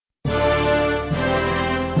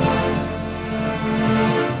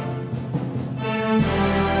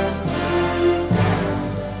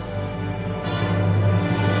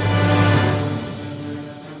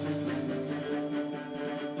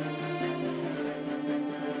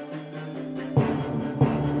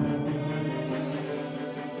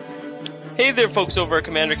Hey there, folks over at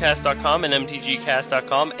CommanderCast.com and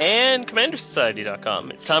MTGCast.com and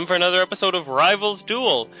CommanderSociety.com. It's time for another episode of Rivals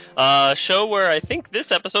Duel, a show where I think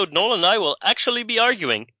this episode Noel and I will actually be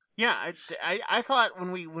arguing. Yeah, I thought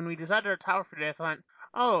when we decided our topic for today, I thought,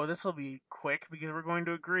 oh, this will be quick because we're going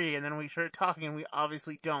to agree, and then we started talking, and we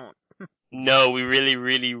obviously don't. No, we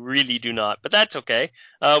really do not, but that's okay.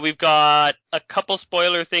 We've got a couple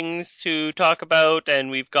spoiler things to talk about, and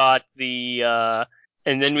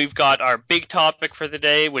then we've got our big topic for the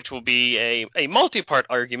day, which will be a multi-part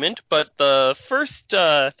argument. But the first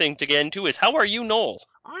thing to get into is, how are you, Noel?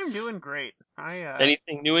 I'm doing great.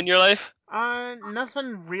 Anything new in your life?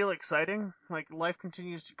 Nothing real exciting. Like life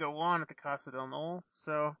continues to go on at the Casa del Nol,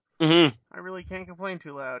 so Mm-hmm. I really can't complain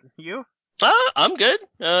too loud. You? I'm good.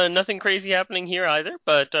 Nothing crazy happening here either,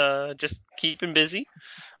 but just keeping busy.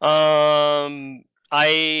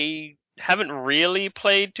 I haven't really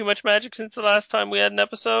played too much Magic since the last time we had an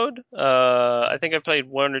episode. I think I played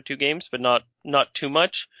one or two games, but not too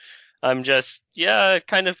much. I'm just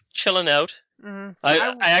kind of chilling out. Mm-hmm.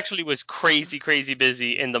 I actually was crazy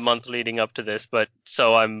busy in the month leading up to this, but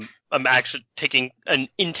so I'm actually taking an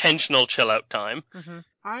intentional chill out time. Mm-hmm.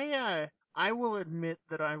 I will admit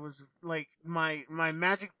that I was like my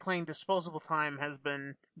Magic playing disposable time has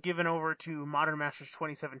been given over to Modern Masters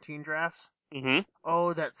 2017 drafts. Mhm.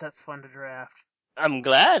 Oh, that's fun to draft. I'm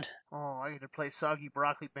glad. Oh, I get to play Soggy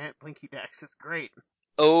Broccoli Blinky decks. It's great.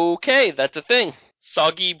 Okay, that's a thing.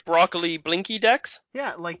 Soggy broccoli blinky decks?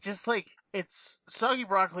 Yeah, it's Soggy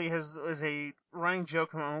Broccoli is a running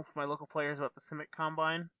joke among my local players about the Simic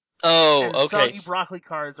Combine, Oh, and okay. Soggy Broccoli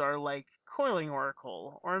cards are like Coiling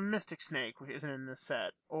Oracle or Mystic Snake, which isn't in this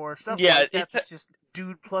set, or stuff Yeah, like that. That's just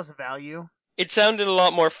dude plus value. it sounded a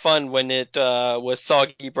lot more fun when it was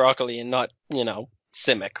soggy broccoli and not,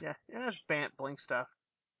 Simic. Yeah, it's Bant Blink stuff.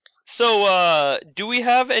 So, do we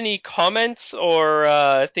have any comments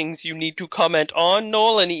or things you need to comment on,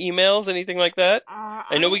 Noel? Any emails, anything like that?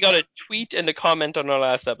 I know we got a tweet and a comment on our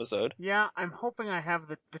last episode. Yeah, I'm hoping I have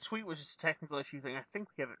the tweet was just a technical issue thing. I think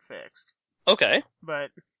we have it fixed. Okay.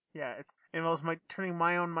 But yeah, it involves turning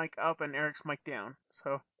my own mic up and Eric's mic down.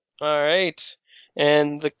 So All right.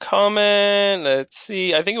 And the comment, let's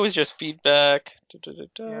see. I think it was just feedback. yeah,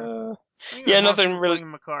 Da-da-da-da. I think Yeah, there's more nothing people really.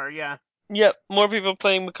 playing Makar. Yeah, Yep, more people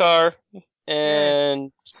playing Makar yeah.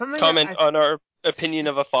 and Something that comment on our opinion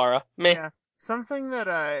of Afara. Meh. yeah, something that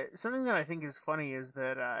I think is funny is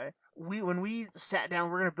that when we sat down,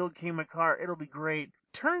 we're gonna build King Makar. It'll be great.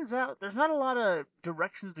 Turns out there's not a lot of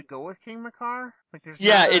directions to go with King Makar. Like there's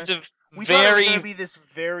Yeah, not a. it's a We thought it was gonna very. be this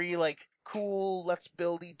very like cool let's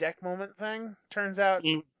buildy deck moment thing. Turns out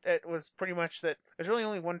Mm, it was pretty much that there's really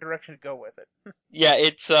only one direction to go with it. yeah,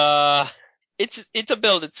 it's a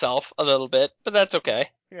build itself a little bit, but that's okay.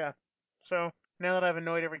 Yeah. So now that I've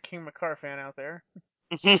annoyed every King Makar fan out there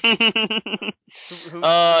who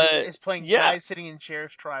uh, is playing yeah, guys sitting in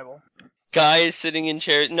chairs tribal. guys sitting in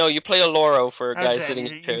chairs. No, you play a Loro for That's guys right. sitting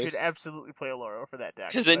You, in you chairs, should absolutely play Aloro for that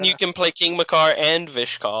deck. because then you can play King Makar and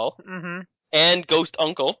Vishkal Mm-hmm. and Ghost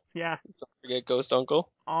Uncle. Yeah. Don't forget Ghost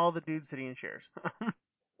Uncle. All the dudes sitting in chairs.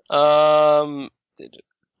 Um,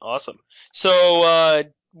 awesome. So,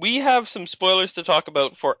 we have some spoilers to talk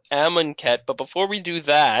about for Amonkhet, but before we do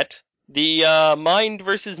that, the Mind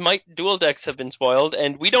versus Might dual decks have been spoiled,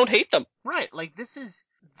 and we don't hate them. Right. Like this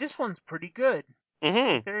one's pretty good.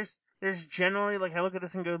 Mm-hmm. Like there's generally like I look at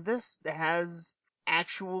this and go, this has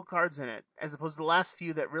actual cards in it, as opposed to the last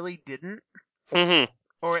few that really didn't. Mm-hmm.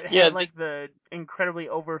 Or it Yeah, had like the incredibly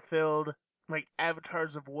overfilled like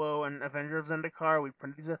Avatars of Woe and Avenger of Zendikar. We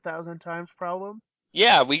printed these 1,000 times problem.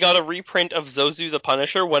 yeah, we got a reprint of Zozu the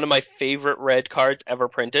Punisher, one of my favorite red cards ever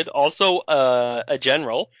printed. Also, a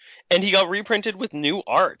general, and he got reprinted with new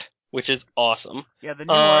art, which is awesome. Yeah, the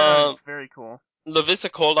new art on Um, it's very cool.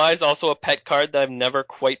 Lavissa Cold Eyes, also a pet card that I've never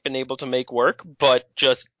quite been able to make work, but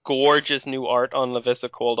just gorgeous new art on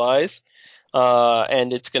Lavissa Cold Eyes.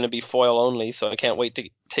 And it's going to be foil only, so I can't wait to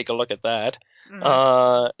take a look at that.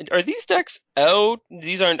 Mm-hmm. Are these decks out?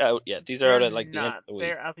 These aren't out yet. These are They're out at like the end of not. the week.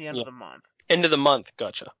 They're at the end Yeah, of the month. end of the month.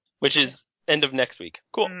 Gotcha. Which is end of next week.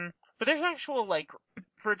 Cool. Mm-hmm. But there's actual like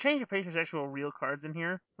for a change of pace, there's actual real cards in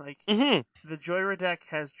here. Like Mhm. the Joyra deck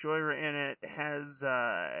has Joyra in it. Has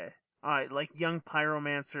like Young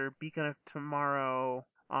Pyromancer, Beacon of Tomorrow,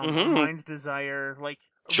 Mhm. Mind's Desire, like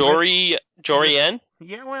Rift. Jorian.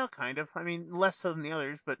 Yeah, well, kind of. I mean, less so than the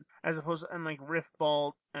others, but as opposed to, and like Rift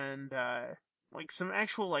Bolt and like some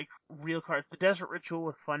actual like real cards. The Desert Ritual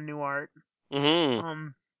with fun new art. Mhm.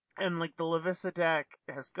 Um, and like the Lavissa deck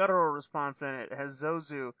has Guttural Response in it. It has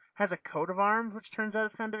Zozu. Has a Coat of Arms, which turns out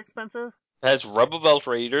is kind of expensive. has Rubber Belt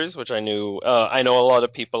Raiders, which I know a lot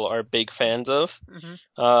of people are big fans of. Hmm.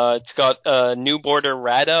 It's got new border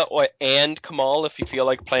Rada and Kamal if you feel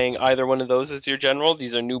like playing either one of those as your general.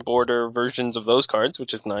 These are new border versions of those cards,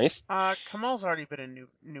 which is nice. Kamal's already been in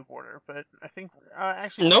new border, but I think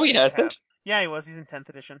actually No, both he these hasn't. have. Yeah, he was. He's in 10th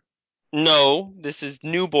edition. No, this is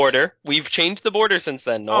new border. We've changed the border since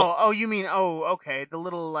then, Noel. Oh, you mean okay, the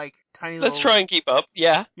little like tiny Let's little. try and keep up.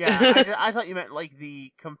 Yeah. Yeah, I thought you meant like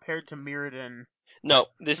the compared to Mirrodin. No,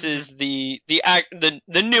 this Hmm. is the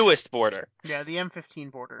newest border. Yeah, the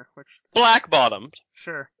M15 border, which Black bottomed.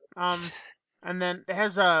 sure. And then it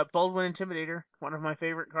has Baldwin Intimidator, one of my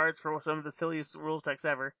favorite cards for some of the silliest rules decks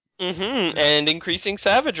ever. Hmm. And increasing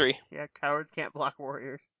savagery. Yeah, cowards can't block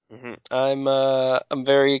warriors. I'm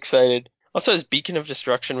very excited. Also has Beacon of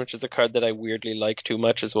Destruction, which is a card that I weirdly like too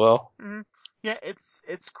much as well. Hmm. Yeah,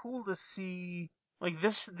 it's cool to see like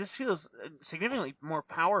this feels significantly more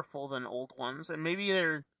powerful than old ones, and maybe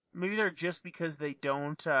they're just because they're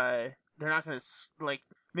not gonna like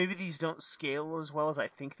maybe these don't scale as well as I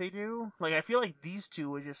think they do. Like I feel like these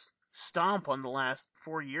two would just stomp on the last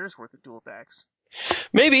 4 years worth of dual decks.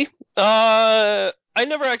 Maybe. I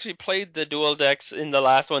never actually played the dual decks in the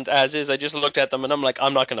last ones as is. I just looked at them and I'm like,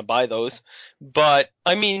 I'm not gonna buy those. But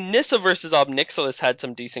I mean, Nissa versus Ob Nixilis had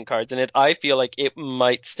some decent cards in it. I feel like it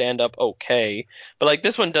might stand up okay. But like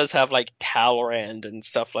this one does have like Talrand and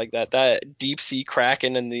stuff like that. That Deep Sea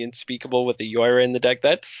Kraken and the Unspeakable with the Yoira in the deck.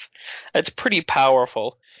 That's pretty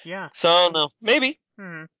powerful. Yeah. So no, maybe.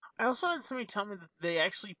 Hmm. I also had somebody tell me that they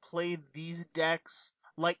actually played these decks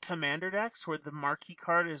like commander decks, where the marquee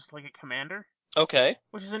card is like a commander, Okay.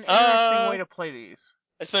 which is an interesting Uh, way to play these.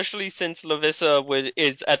 Especially since Lavissa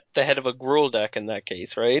is at the head of a Gruul deck in that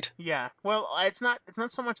case, right? Yeah. Well, it's not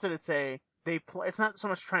so much that it's not so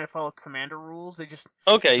much trying to follow commander rules.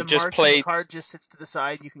 Okay, The just marquee play. card just sits to the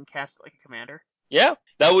side. You can cast it like a commander. Yeah,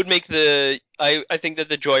 that would make I think that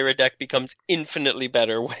the Joyra deck becomes infinitely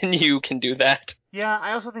better when you can do that. Yeah.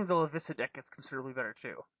 I also think the Lavissa deck gets considerably better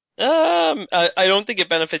too. I don't think it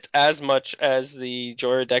benefits as much as the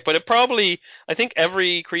Joyra deck, but I think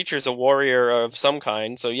every creature is a warrior of some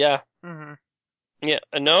kind, so yeah. Hmm. Yeah,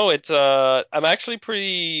 no, I'm actually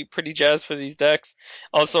pretty jazzed for these decks.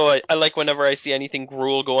 Also, I like whenever I see anything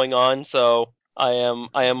Gruul going on, so I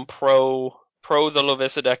am pro the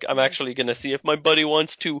Lovisa deck. I'm actually gonna see if my buddy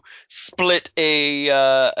wants to split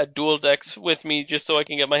a dual decks with me just so I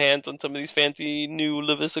can get my hands on some of these fancy new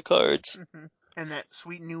Lovisa cards. Hmm. And that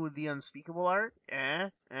sweet new with the unspeakable art.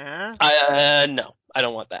 No, I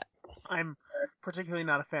don't want that. I'm particularly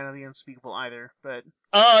not a fan of the unspeakable either, but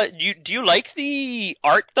Do you like the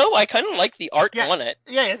art though? I kind of like the art yeah, on it.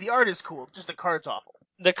 yeah, the art is cool. Just the card's awful.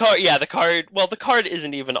 The card, yeah, the card. Well, the card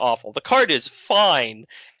isn't even awful. The card is fine,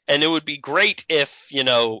 and it would be great if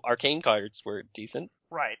arcane cards were decent.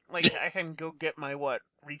 Right. Like I can go get my what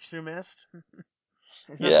reach through mist.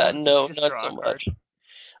 There's nothing Yeah, that says no, just not draw a so card. much.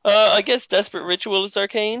 I guess Desperate Ritual is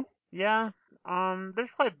arcane. Yeah. There's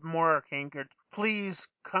probably more arcane cards. Please,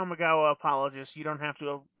 Kamigawa apologists, you don't have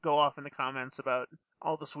to go off in the comments about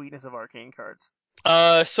all the sweetness of arcane cards.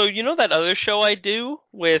 So you know that other show I do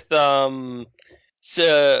with my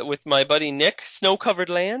buddy Nick, Snow Covered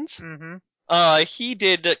Lands. Mm-hmm. He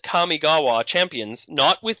did Kamigawa Champions,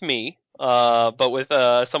 not with me, but with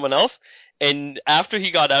someone else. And after he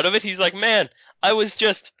got out of it, he's like, "Man,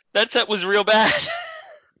 that set was real bad."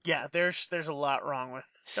 Yeah, there's a lot wrong with.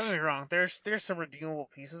 Don't get me wrong. There's some redeemable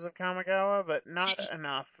pieces of Kamigawa, but not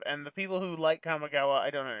enough. And the people who like Kamigawa, I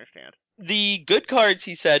don't understand. The good cards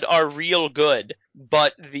he said are real good,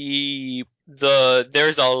 but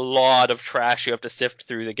there's a lot of trash you have to sift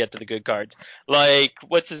through to get to the good cards. Like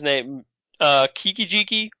what's his name? Kiki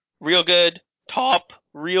Jiki, real good. Top,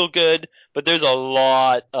 real good, but there's a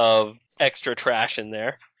lot of extra trash in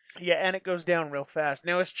there. Yeah, and it goes down real fast.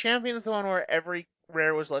 Now, is Champions the one where every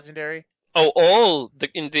rare was legendary? Oh, all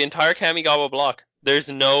in the entire Kamigawa block. There's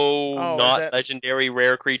no Oh, is not that? legendary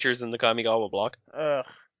rare creatures in the Kamigawa block. Ugh.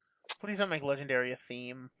 Please don't make legendary a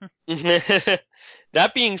theme.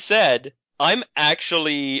 That being said, I'm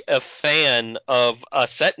actually a fan of a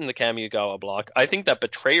set in the Kamigawa block. I think that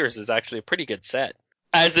Betrayers is actually a pretty good set.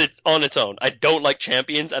 As it's on its own. I don't like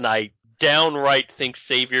Champions, and I downright think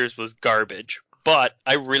Saviors was garbage. But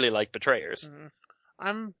I really like Betrayers. Mhm.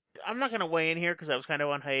 I'm I'm not gonna weigh in here because I was kind of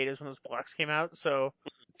on hiatus when those blocks came out. So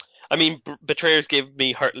I mean, Betrayers gave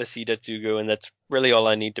me Heartless Hidatsugu, and that's really all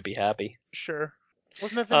I need to be happy. sure.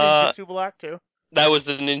 Wasn't that the Uh, ninjutsu block too? that was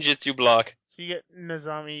the Ninjutsu block. So you get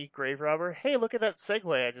Nizami Grave Robber. Hey, look at that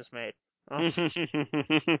segue I just made. Oh,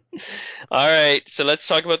 Alright, so let's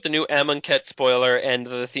talk about the new Amonkhet spoiler and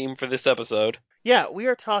the theme for this episode. yeah, we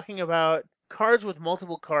are talking about cards with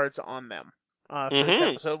multiple cards on them. For this Mm-hmm.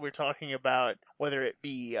 episode, we're talking about whether it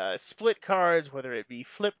be split cards, whether it be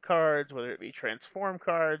flip cards, whether it be transform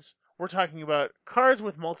cards. We're talking about cards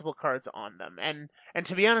with multiple cards on them. And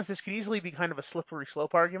to be honest, this could easily be kind of a slippery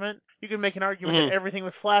slope argument. You can make an argument that Mm-hmm. everything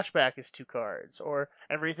with flashback is 2 cards, or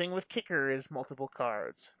everything with kicker is multiple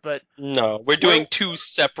cards. But No, we're where doing two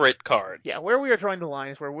separate yeah, cards. where we are drawing the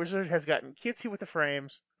line is where Wizard has gotten cutesy with the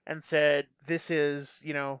frames and said this is,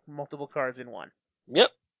 multiple cards in one. Yep.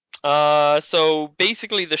 So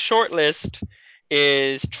basically the short list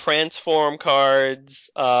is transform cards,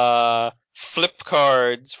 flip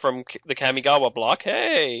cards from the Kamigawa block,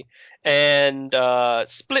 hey, and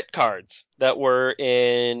split cards that were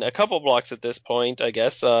in a couple blocks at this point, I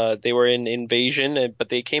guess. They were in Invasion, but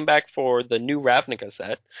they came back for the new Ravnica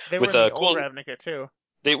set They were with in the a old cool. Ravnica too.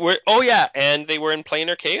 They were, oh yeah, and they were in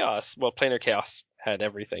Planar Chaos. Well, Planar Chaos had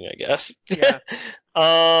everything, I guess. Yeah.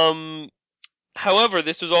 um, However,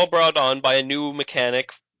 this was all brought on by a new mechanic,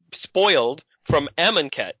 spoiled from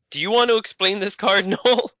Amonkhet. Do you want to explain this card,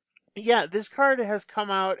 Noel? Yeah, this card has come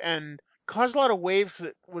out and caused a lot of waves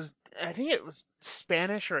 'cause I think it was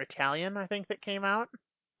Spanish or Italian, I think, that came out.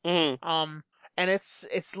 Mm-hmm. Um, and it's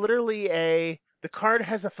literally the card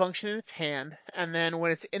has a function in its hand, and then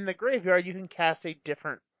when it's in the graveyard, you can cast a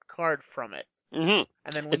different card from it. Mm-hmm.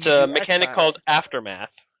 And then when It's you a do mechanic exile it, called Aftermath.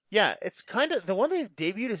 yeah, it's kind of the one they've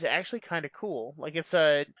debuted is actually kind of cool. Like it's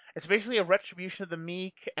basically a retribution of the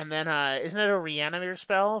meek, and then isn't it a reanimator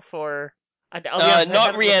spell for? I'll be honest, I Not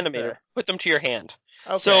haven't looked at Reanimator. the. Put them to your hand.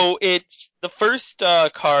 Okay, So it's the first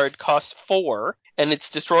card costs 4, and it's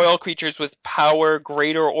destroy all creatures with power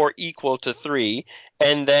greater or equal to 3.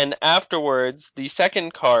 And then afterwards, the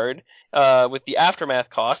second card with the aftermath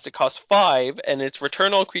cost, it costs 5, and it's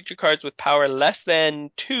return all creature cards with power less than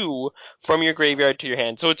 2 from your graveyard to your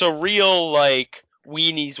hand. So it's a real like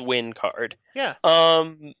weenies win card. yeah,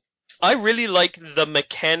 Um, I really like the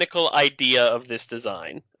mechanical idea of this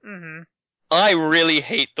design. mm-hmm, I really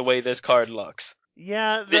hate the way this card looks.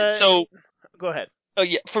 yeah. The So, Go ahead. oh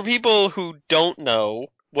yeah, for people who don't know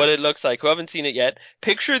what it looks like, who haven't seen it yet,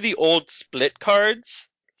 picture the old split cards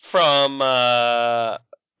from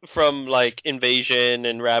like Invasion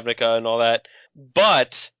and Ravnica and all that,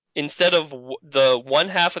 but instead of the one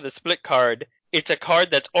half of the split card, it's a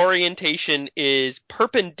card that's orientation is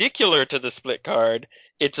perpendicular to the split card.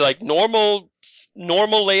 It's like normal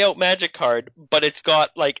layout magic card, but it's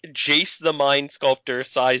got like Jace the Mind Sculptor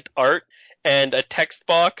sized art and a text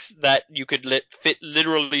box that you could fit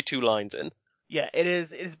literally 2 lines in. Yeah, it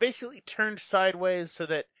is. It is basically turned sideways so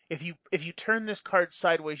that if you turn this card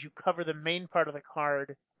sideways, you cover the main part of the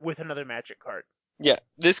card with another magic card. Yeah,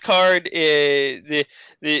 this card is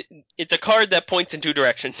the it's a card that points in 2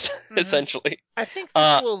 directions hmm essentially. I think this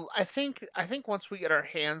Uh, will. I think once we get our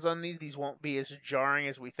hands on these won't be as jarring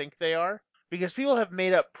as we think they are because people have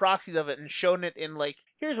made up proxies of it and shown it in like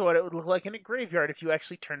here's what it would look like in a graveyard if you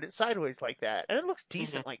actually turned it sideways like that, and it looks mhm.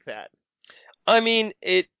 decent like that. I mean,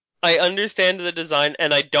 I understand the design,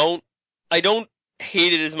 and I don't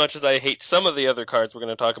hate it as much as I hate some of the other cards we're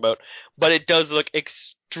going to talk about, but it does look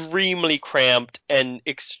extremely cramped and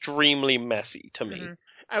extremely messy to me. hmm It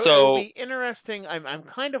will be So interesting. I'm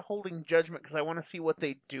kind of holding judgment because I want to see what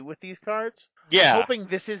they do with these cards. I'm yeah, hoping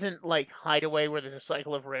this isn't like Hideaway where there's a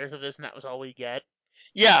cycle of rares of this and that was all we get.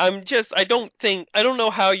 yeah. I don't know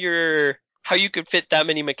how you could fit that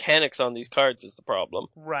many mechanics on these cards is the problem.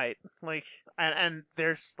 Right. Like and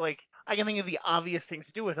there's like I can think of the obvious things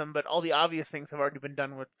to do with them, but all the obvious things have already been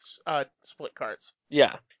done with split cards.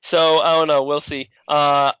 Yeah. So I don't know. We'll see.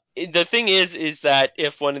 The thing is that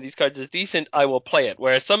if one of these cards is decent, I will play it.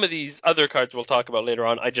 Whereas some of these other cards we'll talk about later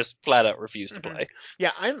on, I just flat out refuse to hmm play.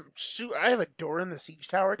 Yeah, I have a door in the Siege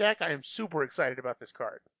Tower deck. I am super excited about this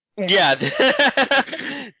card. Yeah.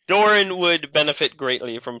 Doran would benefit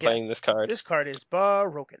greatly from Yeah, playing this card. this card is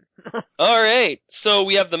broken. All right. So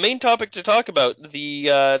we have the main topic to talk about: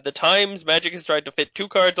 the times Magic has tried to fit 2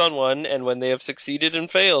 cards on one, and when they have succeeded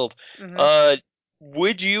and failed. hmm Uh,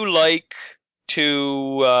 would you like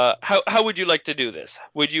to how would you like to do this?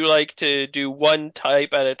 Would you like to do one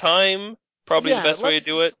type at a time? Probably the best way to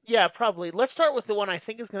do it. Yeah, probably. Let's start with the one I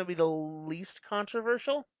think is going to be the least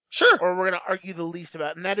controversial, Sure. or we're going to argue the least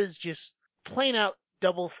about, and that is just plain out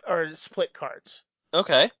or split cards.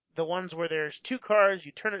 Okay. The ones where there's 2 cards,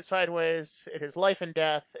 you turn it sideways, it is life and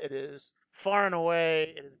death, it is far and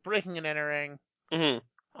away, it is breaking and entering. Mhm.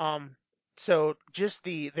 Um, so just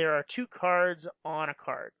there are 2 cards on a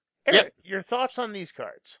card. Yep. Eric, your thoughts on these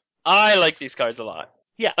cards? I like these cards a lot.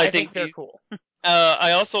 Yeah, I I think think they're the cool.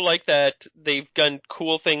 I also like that they've done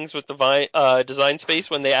cool things with the design space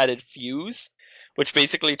when they added fuse. which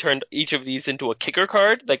basically turned each of these into a kicker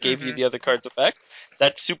card that gave you Mm-hmm. the other card's effect.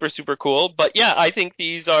 That's super, super cool. But yeah, I think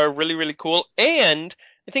these are really, really cool. And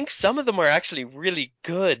I think some of them are actually really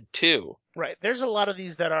good too. Right. There's a lot of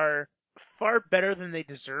these that are far better than they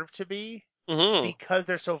deserve to be Hmm. because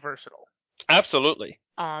they're so versatile. Absolutely.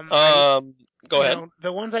 I Um, Go ahead.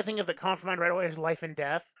 the ones I think of that come to mind right away is Life and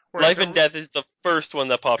Death, where it's Life a and Death is the first one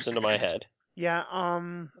that pops into my head. yeah.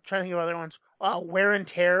 I'm trying to think of other ones. Wear and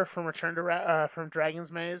Tear from from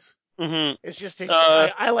Dragon's Maze. Hmm. It's Uh,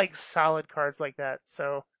 I like solid cards like that.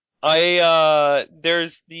 So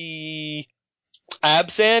there's the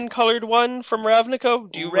Abzan colored one from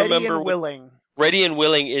Ravnica. Do you Ready remember and what? Willing. Ready and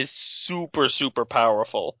Willing is super, super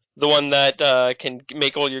powerful. The one that can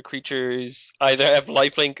make all your creatures either have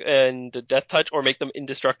lifelink and death touch or make them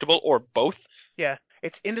indestructible or both. Yeah,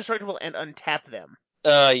 it's indestructible and untap them.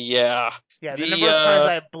 Yeah. Yeah, the The number of times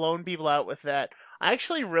I have blown people out with that. I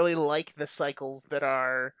actually really like the cycles that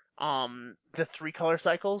are the three color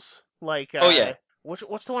cycles. Like Oh yeah.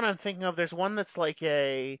 what's the one I'm thinking of? There's one that's like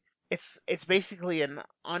a it's basically an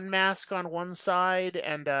unmask on one side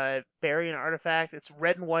and bury an artifact. It's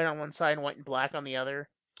red and white on one side and white and black on the other.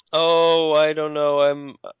 Oh, I don't know.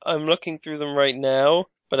 I'm looking through them right now,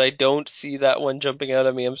 but I don't see that one jumping out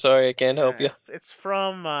at me. I'm sorry, I can't help you. It's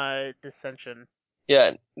from Dissension.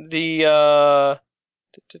 Yeah. The da,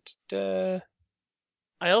 da, da, da.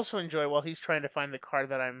 I also enjoy while he's trying to find the card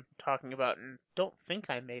that I'm talking about and don't think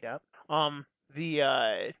I made up.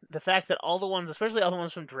 The fact that all the ones, especially all the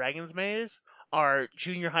ones from Dragon's Maze, are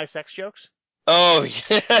junior high sex jokes. Oh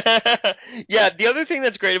yeah. Yeah, the other thing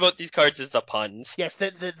that's great about these cards is the puns. Yes,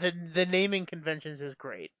 the naming conventions is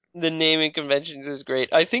great. The naming conventions is great.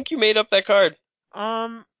 I think you made up that card.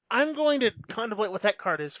 I'm going to contemplate what that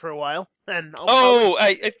card is for a while, and I'll probably Oh,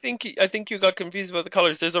 I think you got confused about the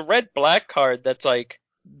colors. There's a red black card that's like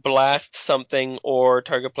blast something or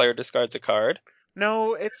target player discards a card.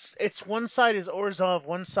 no. It's one side is Orzhov,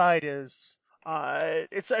 one side is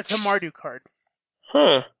it's a Mardu card.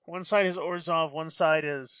 Huh. One side is Orzhov, one side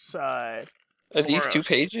is Are these two Boros.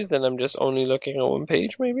 pages? And I'm just only looking at one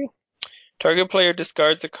page, maybe? Target player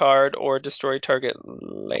discards a card or destroy target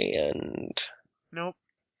land. Nope.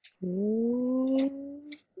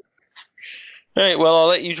 Alright, well, I'll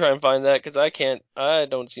let you try and find that because I can't. I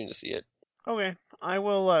don't seem to see it. Okay, I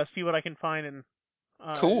will see what I can find, and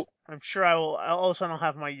Cool. I'm sure I will. All of a sudden, I'll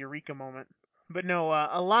have my eureka moment. But no,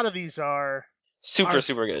 a lot of these are Super,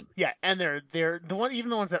 super good. yeah, and they're the one even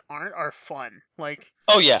the ones that aren't are fun. Like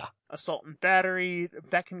Oh, yeah. Assault and Battery,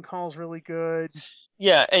 Beck and Call's really good.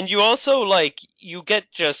 Yeah, and you also, like, you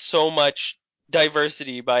get just so much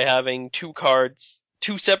diversity by having two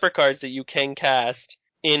separate cards that you can cast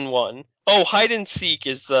in one. Oh, Hide and Seek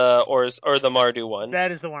is or the Mardu one.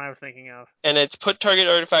 That is the one I was thinking of. And it's put target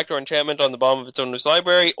artifact or enchantment on the bottom of its owner's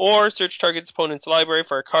library, or search target's opponent's library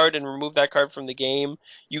for a card and remove that card from the game.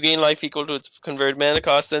 You gain life equal to its converted mana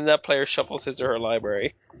cost, then that player shuffles his or her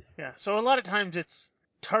library. Yeah, so a lot of times it's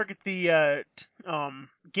target the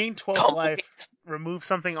gain 12 life, Complete. remove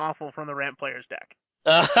something awful from the ramp player's deck.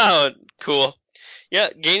 Oh, cool. Yeah,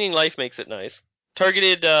 gaining life makes it nice.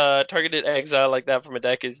 Targeted exile like that from a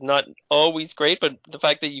deck is not always great, but the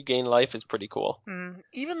fact that you gain life is pretty cool.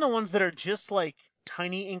 Even the ones that are just like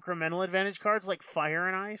tiny incremental advantage cards, like Fire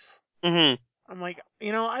and Ice. Hmm. I'm like,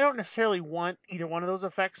 I don't necessarily want either one of those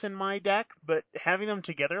effects in my deck, but having them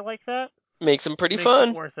together like that Makes them pretty makes it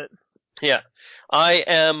fun. worth it. Yeah,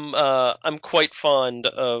 I'm quite fond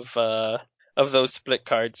of those split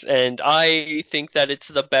cards, and I think that it's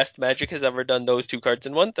the best Magic has ever done those two cards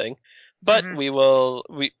in one thing. But hmm we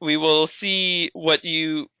will see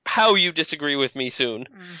how you disagree with me soon.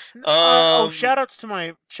 Oh, Um shout outs to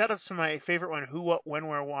my favorite one. Who, what, when,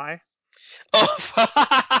 where, why. oh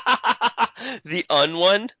the un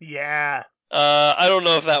one. Yeah. I don't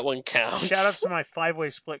know if that one Shout outs counts. to my five-way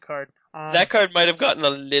split card. That card might have gotten a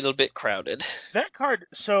little bit crowded. That card.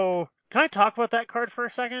 So, can I talk about that card for a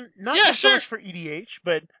second? Not Yeah, just so sure. much for EDH,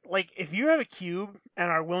 but like if you have a cube and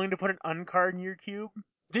are willing to put an uncard in your cube,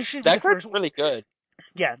 this should be That the card's first. really good.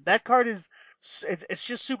 Yeah, that card is. It's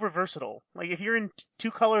just super versatile. Like if you're in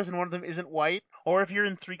two colors and one of them isn't white, or if you're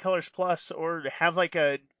in three colors plus, or have like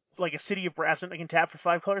a City of Brass that can tap for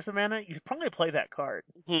 5 colors of mana, you should probably play that card.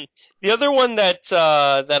 Hmm. The other one that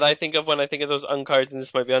I think of when I think of those uncards, and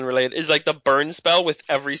this might be unrelated, is like the burn spell with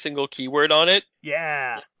every single keyword on it.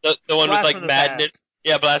 Yeah, The one with Blast like from the madness. Past.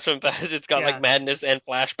 Yeah, blast from the past. It's got like Yeah, madness and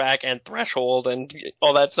flashback and threshold and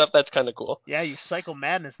all that stuff. That's kind of cool. yeah, you cycle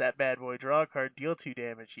madness that bad boy, draw a card, deal 2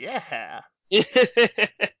 damage. Yeah.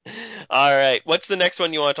 All right. What's the next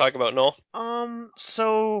one you want to talk about, Noel?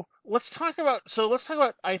 So let's talk about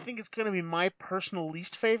I think it's gonna be my personal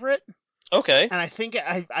least favorite. Okay, And I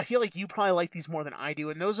feel like you probably like these more than I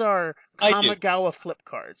do, and those are I do. Kamigawa flip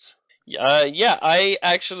cards. Yeah, I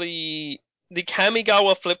actually the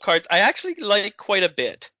Kamigawa flip cards I actually like quite a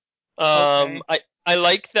bit. Okay. I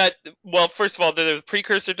like that. Well, first of all, they're the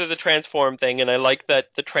precursor to the transform thing, and I like that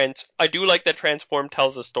I do like that transform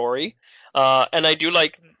tells a story. And I do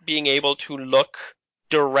like being able to look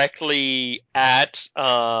directly at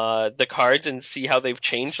the cards and see how they've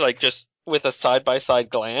changed, like just with a side by side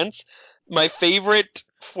glance. My favorite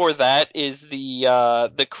for that is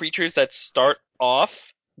the creatures that start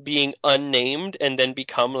off being unnamed and then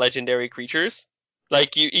become legendary creatures.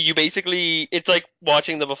 Like you basically, it's like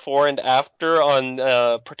watching the before and after on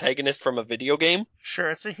protagonist from a video game. Sure,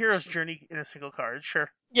 it's a hero's journey in a single card. Sure.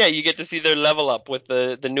 Yeah, you get to see their level up with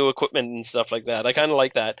the new equipment and stuff like that. I kind of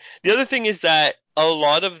like that. The other thing is that a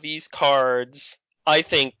lot of these cards, I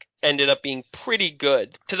think, ended up being pretty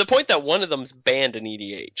good to the point that one of them's banned in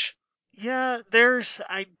EDH. Yeah,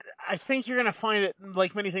 I think you're gonna find that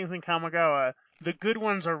like many things in Kamigawa, the good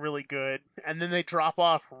ones are really good, and then they drop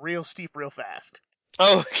off real steep real fast.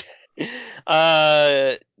 Oh, okay.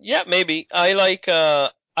 Yeah, maybe.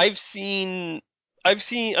 I've seen,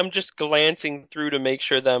 I'm just glancing through to make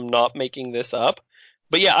sure that I'm not making this up.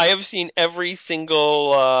 But yeah, I've seen every single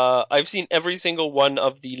one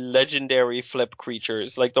of the legendary flip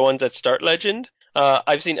creatures, like the ones that start legend.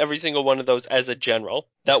 I've seen every single one of those as a general.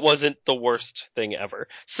 That wasn't the worst thing ever.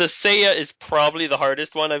 Sasea is probably the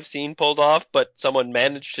hardest one I've seen pulled off, but someone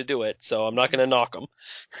managed to do it, so I'm not Hmm. gonna knock them.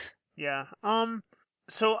 Yeah.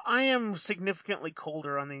 So I am significantly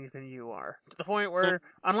colder on these than you are, to the point where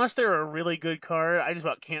unless they're a really good card, I just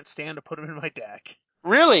about can't stand to put them in my deck.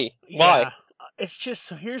 Really? Why? Yeah, it's just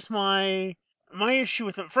so here's my issue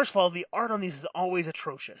with them. First of all, the art on these is always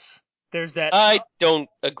atrocious. There's that I don't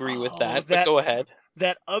agree with oh that, but that go ahead.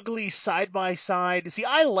 that ugly side by side. See,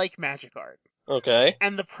 I like magic art, Okay.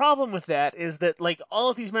 and the problem with that is that like all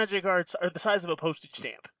of these magic arts are the size of a postage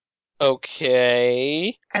stamp,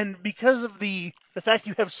 Okay. and because of the fact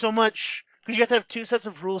you have so much, because you have to have two sets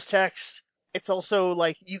of rules text. It's also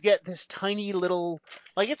like you get this tiny little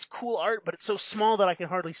like it's cool art, but it's so small that I can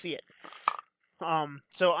hardly see it.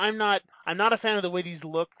 So I'm not a fan of the way these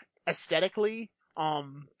look aesthetically.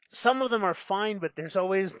 Some of them are fine, but there's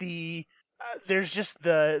just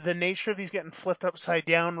the nature of these getting flipped upside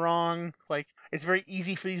down wrong. Like it's very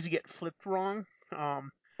easy for these to get flipped wrong.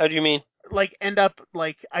 Um, How do you mean? like end up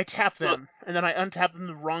like I tap Huh. them and then I untap them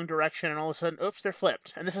the wrong direction, and all of a sudden, oops, they're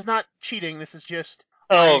flipped. And this is not cheating. This is just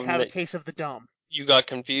I Oh, have a case of the dumb. you got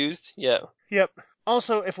confused? Yeah. Yep.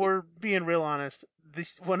 Also, if we're being real honest,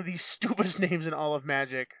 this one of the stupidest names in all of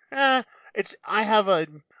Magic. It's I have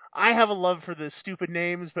a love for the stupid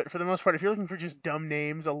names, but for the most part, if you're looking for just dumb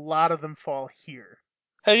names, a lot of them fall here.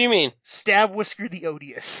 How do you mean? Stab Whisker the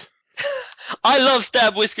Odious. I love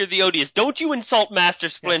Stab Whisker the Odious. Don't you insult Master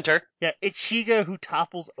Yeah, Splinter. yeah. Ichiga who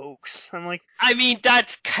topples oaks. I'm like, I mean,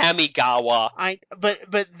 that's Kamigawa.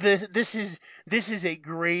 this is a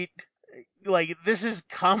great like this is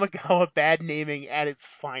Kamigawa bad naming at its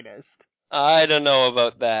finest. I don't know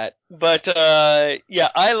about that. But, yeah,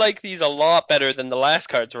 I like these a lot better than the last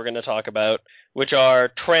cards we're going to talk about, which are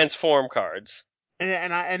transform cards.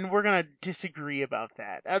 And we're gonna disagree about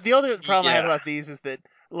that. The other problem I have Yeah. about these is that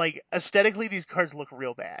like aesthetically these cards look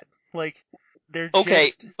real bad. Like they're Okay,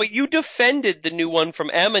 just but you defended the new one from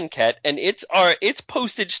Amonkhet, and its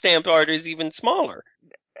postage stamped art is even smaller.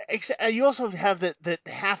 you also have that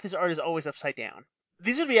half this art is always upside down.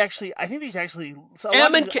 These would be actually I think these actually so a lot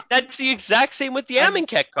of these Amonkhet, that's the exact same with the I'm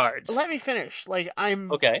Amonkhet cards. let me finish.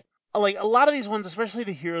 Okay. Like a lot of these ones, especially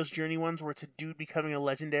the Hero's Journey ones where it's a dude becoming a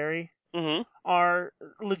legendary, Mhm. are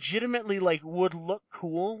legitimately like would look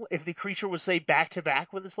cool if the creature was say back to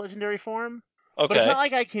back with its legendary form. But it's not Okay.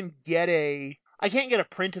 like I can't get a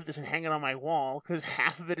print of this and hang it on my wall because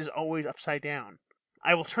half of it is always upside down.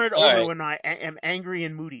 I will turn it All over right. when I am angry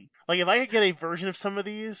and moody. Like if I could get a version of some of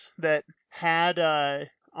these that had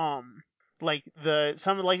um like the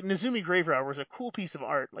some like Nezumi Grave Robber was a cool piece of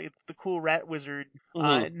art, like the cool rat wizard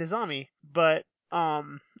Mhm. Nizami, but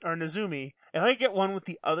or Nezumi. If I could get one with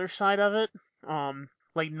the other side of it,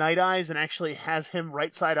 like Night Eyes and actually has him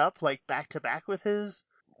right side up, like back to back with his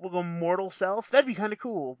little mortal self, that'd be kind of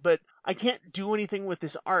cool. But I can't do anything with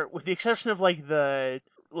this art, with the exception of like the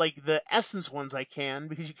essence ones. I can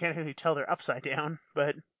because you can't really tell they're upside down.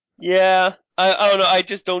 But Yeah. I don't know. I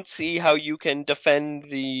just don't see how you can defend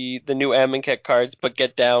the new Amonkhet cards, but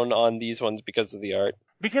get down on these ones because of the art.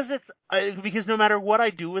 because no matter what I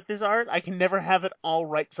do with this art, I can never have it all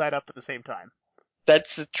right side up at the same time.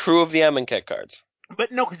 That's true of the Amonkhet cards.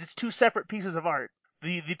 But no, because it's two separate pieces of art.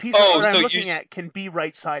 The piece of Oh, art I'm looking at can be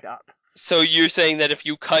right side up. so you're saying that if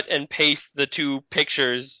you cut and paste the two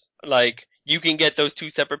pictures, like you can get those two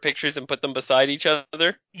separate pictures and put them beside each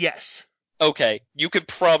other? Yes. Okay, you could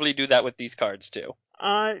probably do that with these cards too.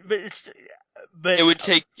 But It would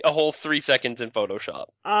take a whole 3 seconds in Photoshop.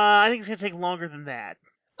 I think it's gonna take longer than that.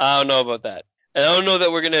 I don't know about that. And I don't know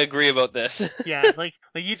that we're gonna agree about this. Yeah, like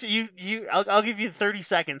I'll give you 30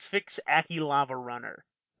 seconds. Fix Aki Lava Runner.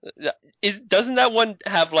 Doesn't that one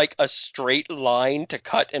have like a straight line to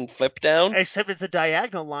cut and flip down? Except it's a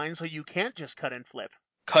diagonal line, so you can't just cut and flip.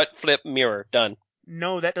 Cut, flip, mirror, done.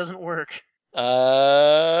 No, that doesn't work.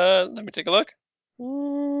 Let me take a look.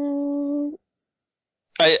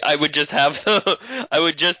 I would just have I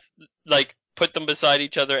would just like put them beside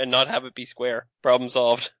each other and not have it be square. Problem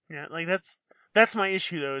solved. Yeah, like that's my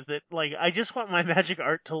issue though, is that like I just want my magic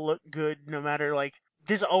art to look good no matter like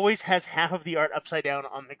this always has half of the art upside down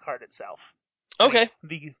on the card itself. Like Okay.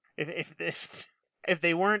 the if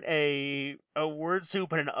they weren't a word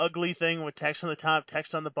soup and an ugly thing with text on the top,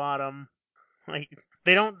 text on the bottom, like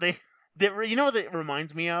they you know what it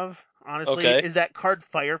reminds me of, honestly, Okay. is that card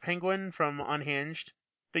Fire Penguin from Unhinged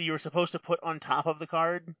that you were supposed to put on top of the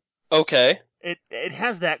card. Okay. It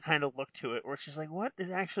has that kind of look to it where it's just like, what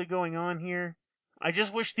is actually going on here? I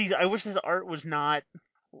wish this art was not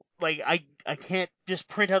like I can't just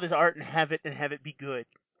print out this art and have it be good.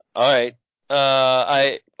 All right.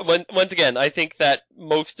 Once again, I think that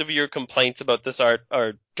most of your complaints about this art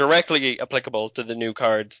are directly applicable to the new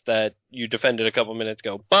cards that you defended a couple minutes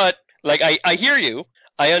ago. But like, I hear you.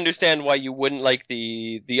 I understand why you wouldn't like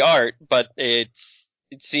the art, but it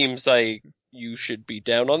seems like you should be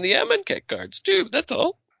down on the Amonkhet cards too. That's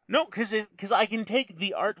all. No, because I can take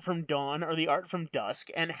the art from Dawn or the art from Dusk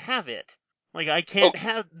and have it. Like I Oh, can't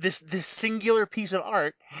have this singular piece of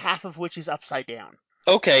art, half of which is upside down.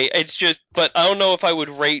 okay. It's just, but I don't know if I would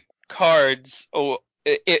rate cards. Oh,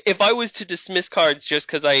 if I was to dismiss cards just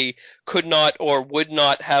because I could not or would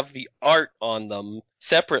not have the art on them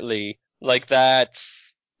separately, like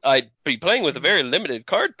that's I'd be playing with a very limited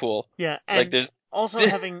card pool. Yeah, Like and also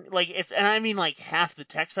having like it's and I mean like half the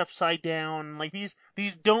text upside down. Like these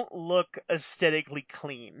don't look aesthetically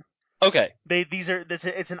clean. okay. These are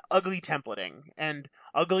it's an ugly templating and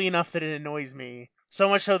ugly enough that it annoys me. So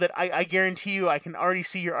much so that I guarantee you I can already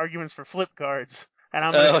see your arguments for flip cards. And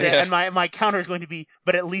I'm gonna Oh say, yeah. and my counter is going to be,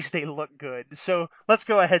 but at least they look good. So let's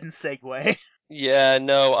go ahead and segue. Yeah,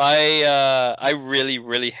 no, I really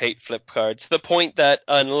really hate flip cards. To the point that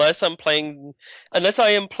unless I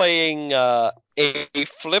am playing a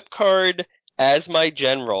flip card as my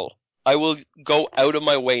general, I will go out of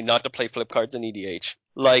my way not to play flip cards in EDH.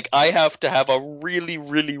 Like I have to have a really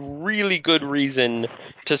really really good reason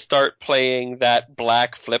to start playing that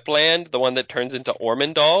black flip land, the one that turns into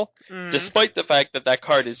Ormondal, Mm-hmm. despite the fact that that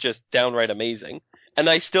card is just downright amazing. And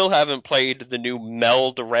I still haven't played the new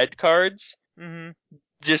Meld Red cards Mm-hmm.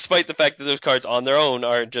 despite the fact that those cards on their own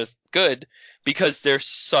are just good because they're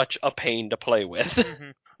such a pain to play with.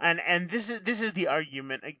 Mm-hmm. And this is the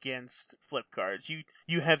argument against flip cards.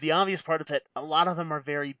 You have the obvious part of that a lot of them are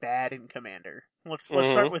very bad in Commander. Let's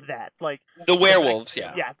start hmm with that. Like The the fact, werewolves,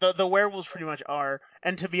 yeah. yeah, the werewolves pretty much are.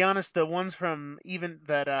 And to be honest, the ones from even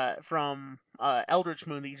that from Eldritch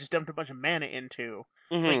Moon that you just dumped a bunch of mana into.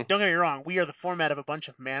 Like, hmm don't get me wrong, we are the format of a bunch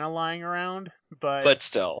of mana lying around, but But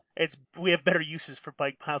still. it's we have better uses for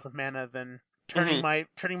big piles of mana than hmm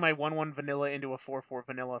turning my 1/1 vanilla into a 4/4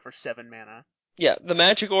 vanilla for 7 mana. Yeah, the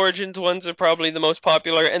Magic Origins ones are probably the most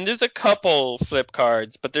popular, and there's a couple flip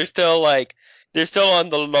cards, but they're still on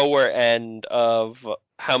the lower end of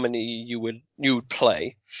how many you would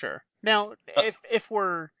play. Sure. Now, Uh, if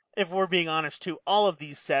we're being honest too, all of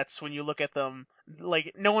these sets, when you look at them,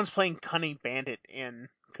 like no one's playing Cunning Bandit in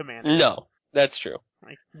Commander. no, that's true.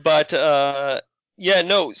 Like, But yeah,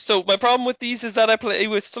 no. So my problem with these is that I play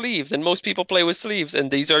with sleeves, and most people play with sleeves, and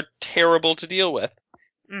these are terrible to deal with.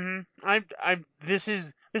 I'm. This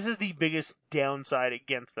is the biggest downside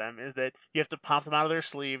against them is that you have to pop them out of their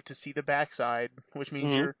sleeve to see the backside, which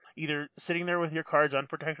means hmm you're either sitting there with your cards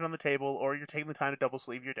unprotected on the table, or you're taking the time to double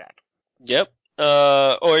sleeve your deck. Yep.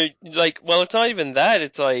 Or like, well, it's not even that.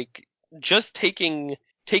 It's like just taking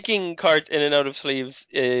cards in and out of sleeves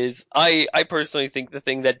is I personally think the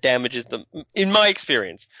thing that damages them in my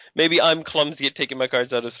experience. Maybe I'm clumsy at taking my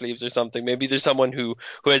cards out of sleeves or something. Maybe there's someone who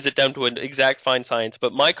has it down to an exact fine science,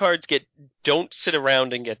 but my cards get don't sit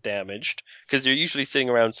around and get damaged because they're usually sitting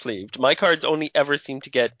around sleeved. My cards only ever seem to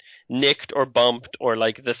get nicked or bumped or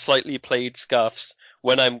like the slightly played scuffs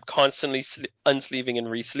when I'm constantly unsleeving and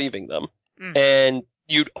resleeving them. Mm-hmm. And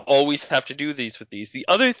you'd always have to do these with these. The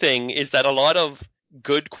other thing is that a lot of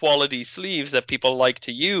good quality sleeves that people like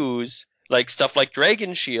to use, like stuff like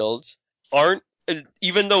Dragon Shields, aren't,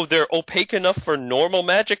 even though they're opaque enough for normal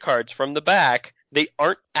Magic cards from the back, they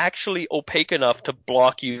aren't actually opaque enough to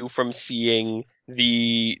block you from seeing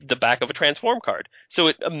the back of a transform card. So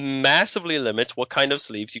it massively limits what kind of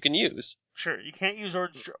sleeves you can use. Sure, you can't use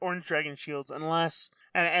orange dragon shields unless,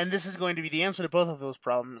 and this is going to be the answer to both of those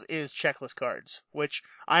problems, is checklist cards, which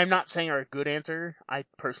I'm not saying are a good answer. I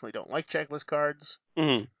personally don't like checklist cards.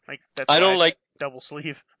 Mm-hmm. Like that's I why I don't like double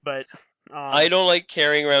sleeve. But I um, don't like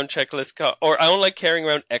carrying around or I don't like carrying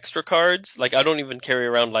around extra cards. Like I don't even carry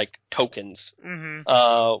around like tokens. hmm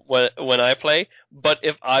When I play. But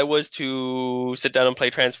if I was to sit down and play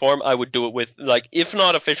Transform, I would do it with like if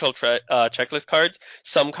not official checklist cards,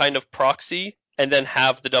 some kind of proxy, and then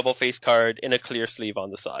have the double face card in a clear sleeve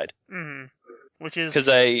on the side. hmm which is Because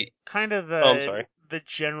I kind of I'm sorry. the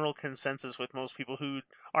general consensus with most people who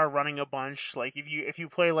are running a bunch. Like if you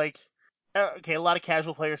play like okay, a lot of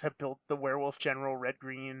casual players have built the werewolf general red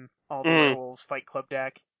green all the Mm. werewolves fight club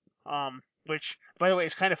deck. Which by the way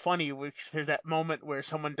is kind of funny. Which there's that moment where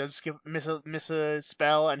someone does miss a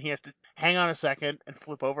spell and he has to hang on a second and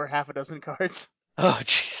flip over half a dozen cards. Oh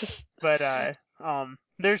Jesus. But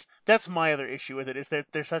there's that's my other issue with it is that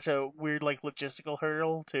there's such a weird like logistical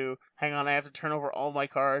hurdle to hang on. I have to turn over all my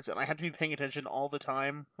cards, and I have to be paying attention all the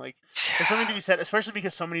time. Like there's something to be said, especially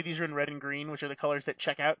because so many of these are in red and green, which are the colors that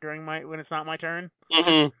check out during my when it's not my turn.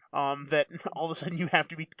 Hmm. That all of a sudden you have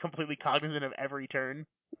to be completely cognizant of every turn.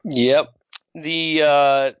 Yep. The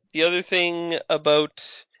other thing about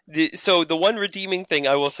the one redeeming thing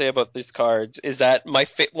I will say about these cards is that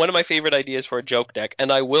one of my favorite ideas for a joke deck,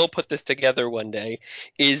 and I will put this together one day,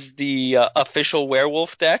 is the official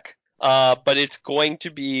werewolf deck. But it's going to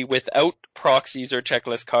be without proxies or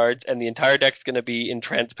checklist cards, and the entire deck's going to be in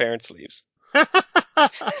transparent sleeves.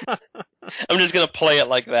 I'm just gonna play it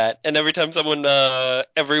like that, and every time someone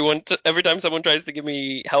tries to give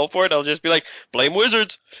me hell for it, I'll just be like, blame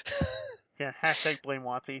wizards. Yeah, hashtag blame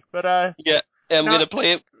Watsy. But Yeah, I'm now gonna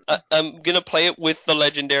play it. I'm gonna play it with the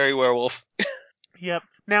legendary werewolf. yep.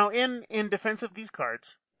 Now in defense of these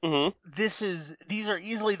cards, Hmm. these are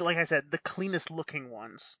easily, like I said, the cleanest looking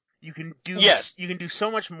ones. Yes, You can do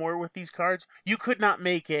so much more with these cards. You could not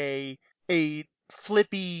make a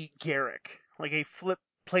flippy Garrick, like a flip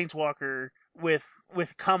planeswalker with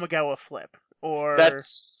Kamigawa flip or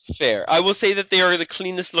that's fair. I will say that they are the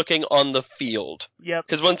cleanest looking on the field. yep,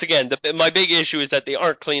 Because once again, my big issue is that they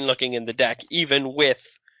aren't clean looking in the deck, even with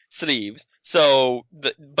sleeves.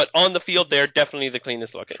 But on the field, they're definitely the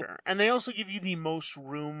cleanest looking. sure. And they also give you the most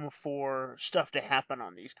room for stuff to happen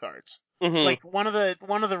on these cards. Hmm. Like one of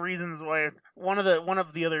the reasons why one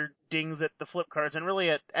of the other dings at the flip cards and really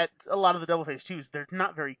at a lot of the double face twos, they're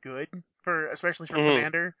not very good for especially for Hmm.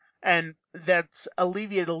 commander. And that's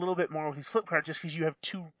alleviated a little bit more with these flip cards just because you have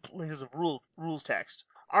two places of rules text.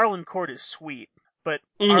 Arlen Court is sweet, but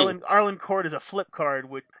Hmm. Arlen Court is a flip card.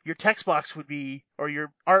 Would your text box would be or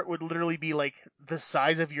your art would literally be like the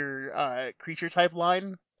size of your creature type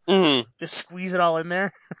line. Hmm. Just squeeze it all in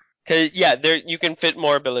there. Yeah, there you can fit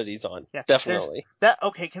more abilities on. Yeah, there's Definitely. that.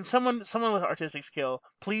 Okay, can someone with artistic skill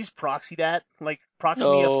please proxy that? Like proxy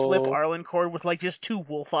me a flip No. Arlen cord with like just two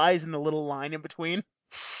wolf eyes and the little line in between.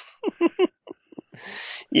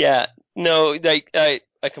 Yeah, no, like I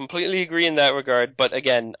completely agree in that regard, but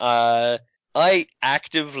again, I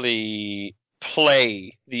actively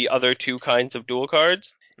play the other two kinds of dual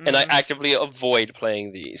cards, and I hmm actively avoid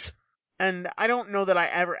playing these. And I don't know that I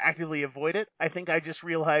ever actively avoid it. I think I just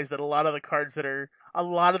realized that a lot of the cards that are a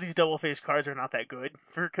lot of these double face cards are not that good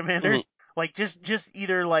for commander. Mhm. Like just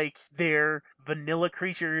either like they're vanilla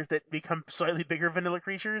creatures that become slightly bigger vanilla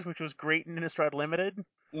creatures, which was great in Innistrad Limited.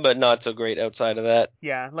 But not so great outside of that.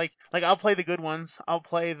 Yeah, like I'll play the good ones. I'll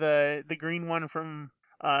play the green one from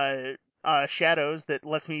Shadows that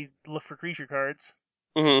lets me look for creature cards.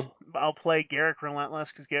 Hmm. I'll play Garrick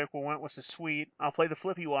Relentless because Garrick Relentless is sweet. I'll play the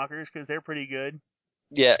Flippy Walkers because they're pretty good.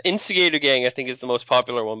 Yeah, Instigator Gang I think is the most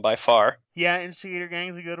popular one by far. Yeah, Instigator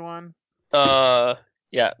Gang's a good one. Uh,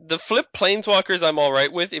 yeah, the flip planeswalkers I'm all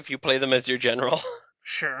right with if you play them as your general,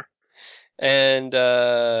 Sure. and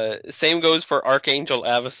same goes for Archangel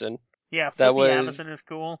Avacyn. Yeah, That Flippy was Avacyn is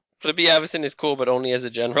cool. Flippy Avacyn is cool, but only as a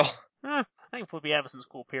general. I think Flippy Avacyn's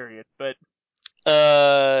cool. Period. But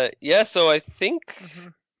Yeah, so I think hmm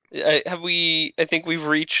I think we've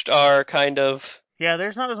reached our kind of. yeah,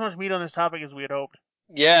 there's not as much meat on this topic as we had hoped.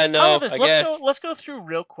 Yeah, How about no, this? I guess. Let's go through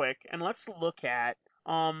real quick and let's look at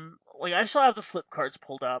like I still have the flip cards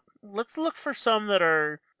pulled up. Let's look for some that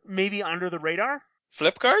are maybe under the radar.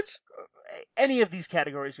 Flip cards? Any of these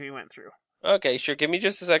categories we went through. Okay, sure. Give me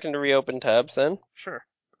just a second to reopen tabs then. Sure.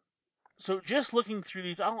 So just looking through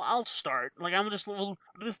these, I'll start. Like we'll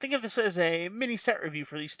just think of this as a mini set review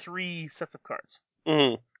for these 3 sets of cards.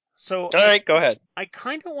 Mm-hmm. So All right, go ahead. I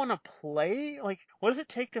kind of want to play. Like, what does it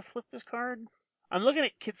take to flip this card? I'm looking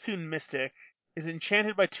at Kitsune Mystic. Is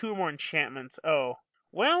enchanted by 2 or more enchantments. Oh,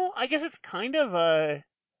 well, I guess it's kind of a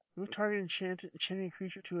move target enchanting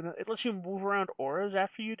creature to another. It lets you move around auras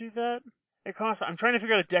after you do that. It costs. I'm trying to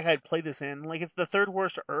figure out a deck I'd play this in. Like, it's the 3rd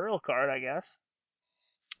worst Earl card, I guess.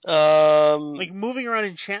 Um. Like, moving around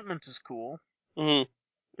enchantments is cool. Mhm.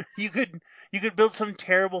 You could build some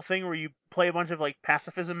terrible thing where you play a bunch of like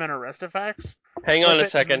pacifism and arrest effects, Hang on flip a it, and then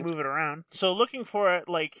second. move it around. So looking for it,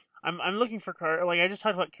 like I'm looking for card. Like I just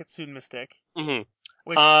talked about Kitsune Mystic, Mhm.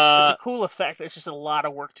 which it's a Uh. cool effect. It's just a lot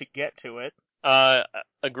of work to get to it. Uh.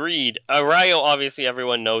 Agreed. Ryo, obviously,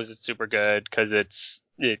 everyone knows it's super good because it's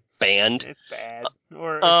banned. It's bad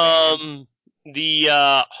or it's banned. Um. The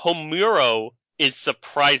Homuro is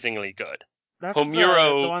surprisingly good. That's the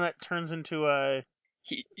Homuro, one that turns into a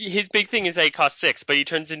his big thing is that he costs 6, but he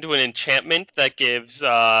turns into an enchantment that gives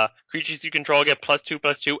creatures you control get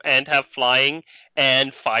 +2/+2 and have flying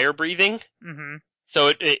and fire breathing. mm-hmm.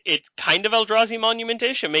 So it's kind of Eldrazi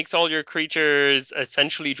Monumentation. It makes all your creatures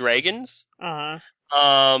essentially dragons. Uh-huh.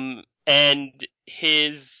 And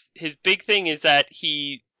his big thing is that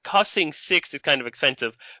he costing 6 is kind of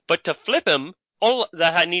expensive, but to flip him, all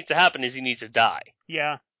that needs to happen is he needs to die.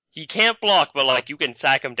 Yeah. He can't block, but like you can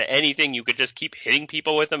sack him to anything. You could just keep hitting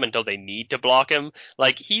people with him until they need to block him.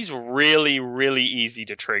 Like he's really, really easy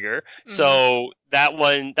to trigger. Mm-hmm. So that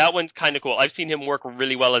one's kind of cool. I've seen him work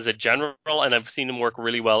really well as a general, and I've seen him work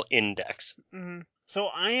really well in decks. Mm-hmm. So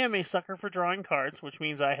I am a sucker for drawing cards, which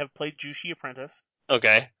means I have played Jushi Apprentice.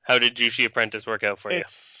 Okay, how did Jushi Apprentice work out for you?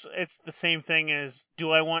 It's the same thing as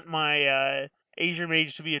do I want my Asia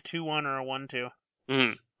Mage to be a 2/1 or a 1/2?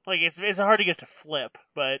 Hmm. Like it's hard to get to flip,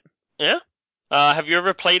 but Yeah. Have you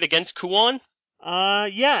ever played against Kuon?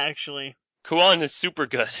 yeah, actually. Kuon is super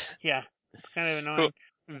good. Yeah. It's kind of annoying.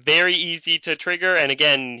 Very easy to trigger, and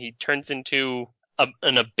again, he turns into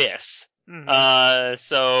an abyss. Mhm.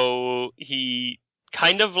 So he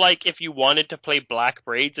kind of like if you wanted to play Black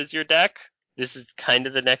Braids as your deck, this is kind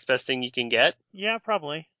of the next best thing you can get. Yeah,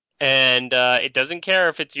 probably. And it doesn't care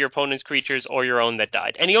if it's your opponent's creatures or your own that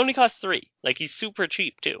died. And he only costs 3. Like he's super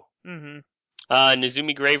cheap too. Mhm.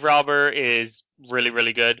 Nezumi Grave Robber is really,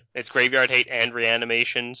 really good. It's Graveyard Hate and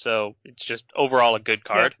Reanimation, so it's just overall a good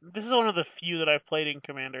Yeah, card. this is one of the few that I've played in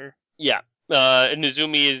Commander. Yeah.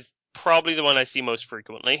 Nezumi is probably the one I see most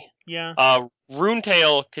frequently. Yeah.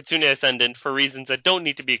 Runetail Kitsune Ascendant, for reasons that don't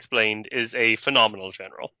need to be explained, is a phenomenal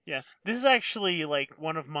general. Yeah. This is actually like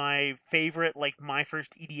one of my favorite like my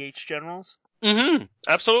first EDH generals. Mm-hmm.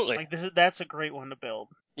 Absolutely. Like that's a great one to build.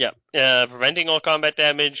 Yeah. Preventing all combat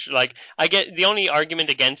damage. Like, I get the only argument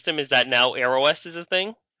against him is that now AROS is a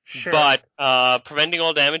thing. Sure. But preventing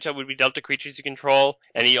all damage that would be dealt to creatures you control,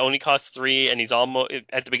 and he only costs 3, and he's almost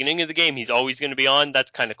at the beginning of the game. He's always going to be on.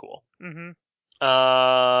 That's kind of cool. Mhm.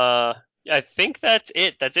 I think that's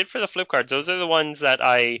it. That's it for the flip cards. Those are the ones that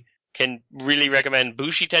I can really recommend.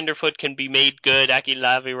 Bushi Tenderfoot can be made good. Aki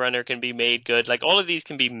Lavi Runner can be made good. Like all of these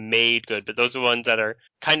can be made good, but those are ones that are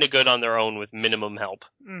kind of good on their own with minimum help.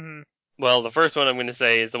 Mhm. Well, the first one I'm going to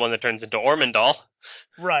say is the one that turns into Ormondal.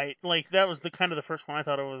 Right. Like that was the kind of the first one I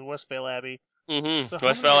thought it was Westvale Abbey. So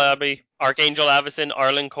how Westfell many? Abbey, Archangel Avacyn,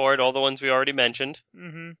 Arlen Court, all the ones we already mentioned.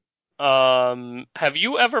 Mhm. Have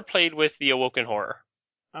you ever played with the Awoken Horror?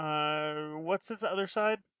 What's its other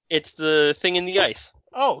side? It's the thing in the ice.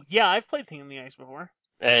 Oh, yeah, I've played Thing in the Ice before.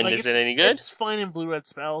 And Like is it any good? it's fine in blue red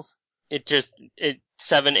spells. It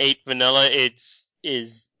 7/8 vanilla.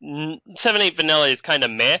 7/8 vanilla is kind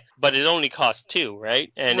of meh, but it only costs 2,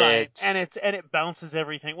 right? And Right. And it's it bounces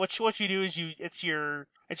everything. What you do is it's your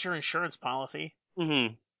insurance policy.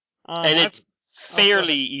 mhm. Um And I've it's oh go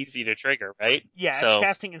fairly ahead. easy to trigger, right? Yeah, it's So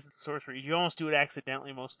casting instant sorcery. You almost do it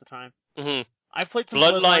accidentally most of the time. mhm. I've played some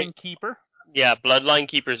Bloodline, Bloodline Keeper. yeah, Bloodline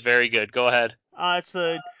Keeper's very good. Go ahead. It's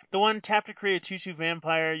the one tap to create a 2/2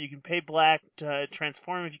 vampire. You can pay black to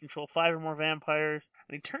transform if you control 5 or more vampires,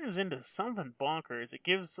 and he turns into something bonkers. It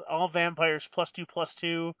gives all vampires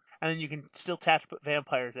 +2/+2, and then you can still tap to put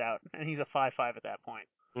vampires out, and he's a 5/5 at that point.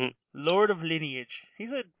 Mhm. Lord of Lineage.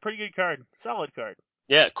 He's a pretty good card, solid card.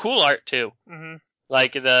 Yeah, cool art too. Hmm.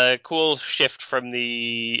 Like the cool shift from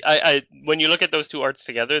the I when you look at those two arts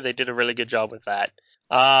together, they did a really good job with that.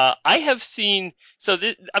 I have seen.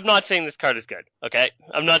 I'm not saying this card is good. Okay,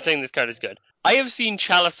 I'm not saying this card is good. I have seen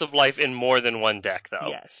Chalice of Life in more than one deck, though.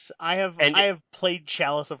 Yes, I have. And I have played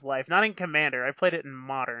Chalice of Life, not in Commander. I played it in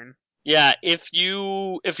Modern. yeah, if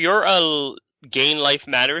you're a Gain Life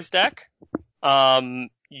Matters deck,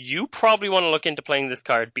 you probably want to look into playing this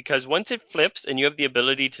card because once it flips and you have the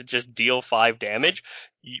ability to just deal 5 damage,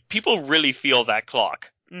 people really feel that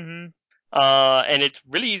clock. Mm-hmm. And it's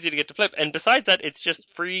really easy to get to flip. And besides that, it's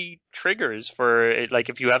just free triggers for it, like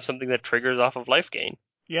if you have something that triggers off of life gain.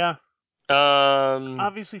 Yeah. Um,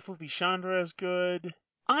 Obviously, Flippy Chandra is good.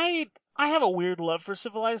 I have a weird love for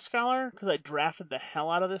Civilized Scholar because I drafted the hell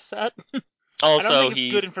out of this set. I don't also think it's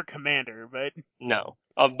he's good for Commander, but no,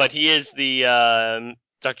 but he is the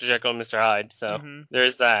Dr. Jekyll and Mr. Hyde, so mm-hmm.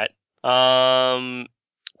 there's that. Um,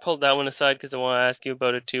 pulled that one aside because I want to ask you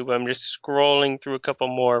about it too, but I'm just scrolling through a couple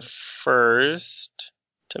more first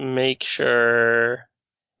to make sure.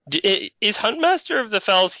 Is Huntmaster of the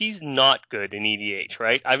Fells? He's not good in EDH,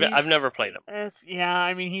 right? I've He's never played him. it's yeah.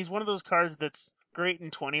 I mean, he's one of those cards that's great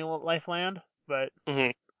in 20 Lifeland, but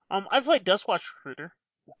Mm-hmm. I've played Duskwatch Recruiter.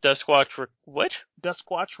 What?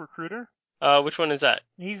 Duskwatch Recruiter. Which one is that?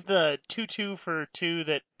 He's the 2/2 for 2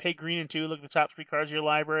 that pay green and 2. Look at the top 3 cards of your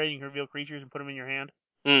library. You can reveal creatures and put them in your hand.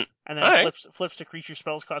 Mm. And then All it right. flips to creature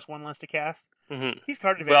spells cost 1 less to cast. Mm-hmm. He's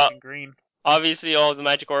card Well, advantage in green. obviously all the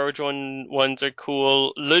Magic Origin ones are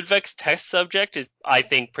cool. Ludwig's test subject is, I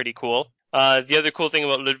think, pretty cool. The other cool thing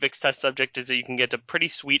about Ludwig's test subject is that you can get a pretty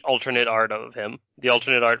sweet alternate art of him, the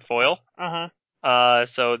alternate art foil. Uh-huh.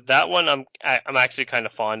 So that one I'm actually kind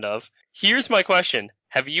of fond of. Here's my question: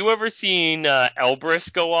 have you ever seen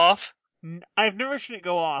Elbrus go off? I've never seen it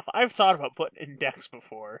go off. I've thought about putting it in decks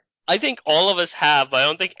before. I think all of us have, but I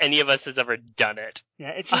don't think any of us has ever done it.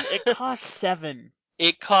 Yeah, it costs 7,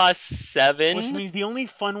 It costs which 7. means the only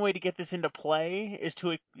fun way to get this into play is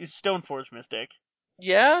Stoneforge Mystic.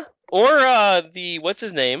 Yeah. Or the what's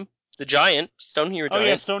his name? The giant, Stone Hero Oh yeah,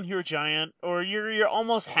 Giant. Stone Hero Giant, or you're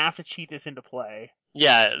almost have to cheat this into play.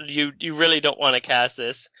 Yeah, you really don't want to cast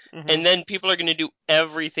this. Hmm. And then people are going to do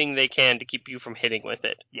everything they can to keep you from hitting with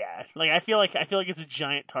it. Yeah, like I feel like it's a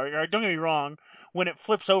giant target. Don't get me wrong. When it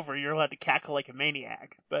flips over, you're allowed to cackle like a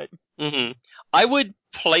maniac. But I would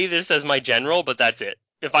play this as my general, but that's it.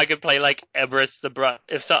 If I could play like Everest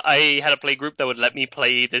if I had a play group that would let me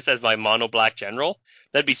play this as my mono black general,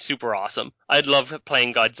 that'd be super awesome. I'd love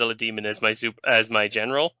playing Godzilla Demon as my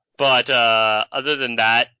general, but other than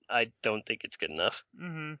that, I don't think it's good enough.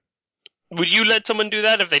 hmm Would you let someone do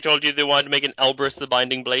that if they told you they wanted to make an Elbrus the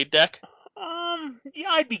Binding Blade deck? yeah,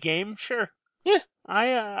 I'd be game, sure. Yeah,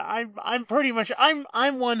 I'm pretty much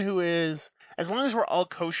I'm one who is, as long as we're all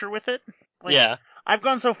kosher with it. Like, yeah. I've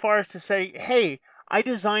gone so far as to say, hey, I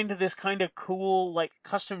designed this kind of cool like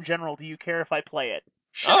custom general. Do you care if I play it? Oh,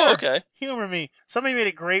 Sure. okay. Humor me. Somebody made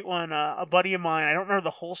a great one. A buddy of mine. I don't remember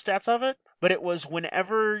the whole stats of it, but it was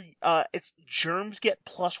whenever it's germs get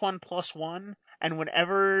 +1/+1, and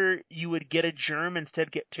whenever you would get a germ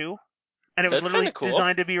instead get 2, and it was That's kind literally of cool.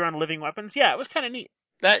 designed to be around living weapons. Yeah, it was kind of neat.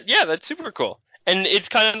 That's super cool. And it's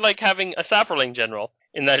kind of like having a Saproling general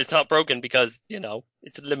in that it's not broken because,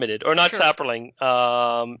 it's limited. Or not Sure. Saproling.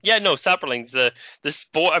 Yeah, no, Saproling's the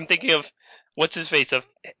sport. I'm thinking of, what's his face, of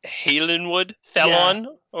Halenwood? Yeah. Thelon?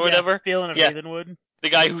 Or Yeah. whatever? Feeling of Yeah, Havenwood. the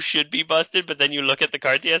guy who should be busted, but then you look at the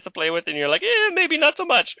cards he has to play with and you're like, maybe not so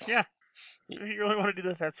much. Yeah. If you really want to do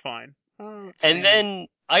this, that's fine. Let's And see. then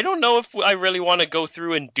I don't know if I really want to go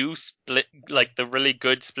through and do split, like the really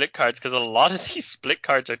good split cards, because a lot of these split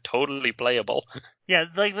cards are totally playable. Yeah,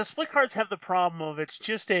 like the split cards have the problem of it's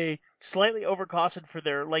just a slightly overcosted for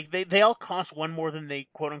their like they all cost 1 more than they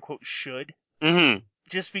quote unquote should. Hmm.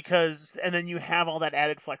 Just because, and then you have all that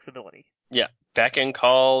added flexibility. Yeah, Back and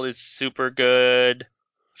Call is super good.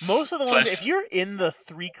 Most of the ones, But, if you're in the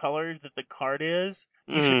 3 colors that the card is,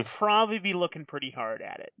 you should mhm. probably be looking pretty hard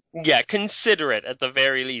at it. Yeah, consider it at the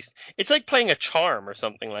very least. It's like playing a charm or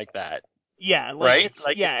something like that, Yeah, like right? it's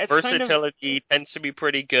Like its yeah, it's kind of versatility tends to be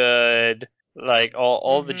pretty good. Like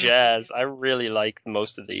all the hmm jazz. I really like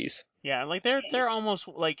most of these. yeah, like they're almost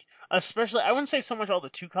like, especially I wouldn't say so much all the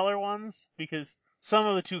 2 color ones because some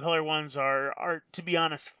of the 2 color ones are to be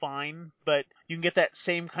honest fine, but you can get that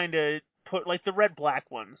same kind of put like the red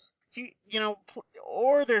black ones.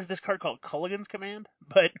 Or there's this card called Culligan's Command,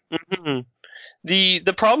 but Mhm.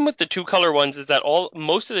 The problem with the two color ones is that all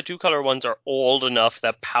most of the two color ones are old enough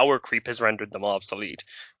that power creep has rendered them obsolete.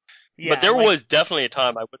 But yeah, there like was definitely a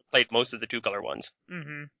time I would have played most of the two color ones.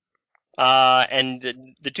 hmm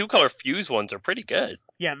And the two color fuse ones are pretty good.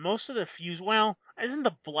 yeah, most of the fuse. Well, Isn't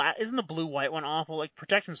the blue white one awful? Like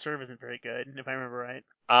Protect and Serve isn't very good, if I remember right.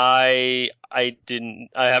 I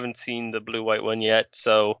haven't seen the blue white one yet,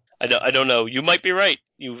 so I don't know. You might be right.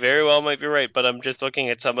 You very well might be right, but I'm just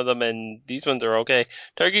looking at some of them, and these ones are okay.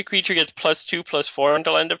 Target creature gets +2/+4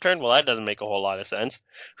 until end of turn. Well, that doesn't make a whole lot of sense.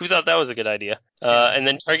 Who thought that was a good idea? Yeah. And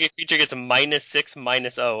then target creature gets a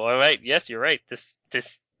 -6/-0. All right, yes, you're right. This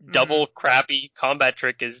Mhm. double crappy combat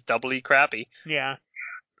trick is doubly crappy. Yeah.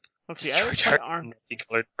 Let's see. I Destroy would play target Arm.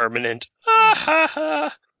 multicolored permanent.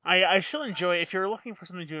 I still enjoy, if you're looking for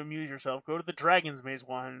something to amuse yourself, go to the Dragon's Maze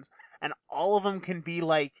ones, and all of them can be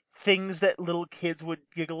like things that little kids would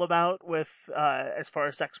giggle about with as far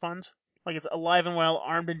as sex puns. Like it's alive and well,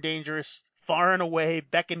 armed and dangerous, far and away,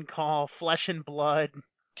 beck and call, flesh and blood,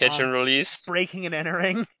 Catch and release. breaking and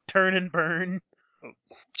entering, turn and burn.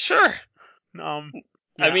 Sure. Um,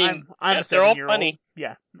 I yeah, mean, I'm yeah, a they're all 7-year-old. funny.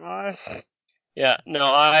 Yeah, Yeah, no,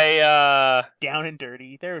 I down and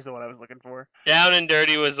dirty. There's the one I was looking for. Down and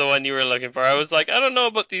Dirty was the one you were looking for. I was like, I don't know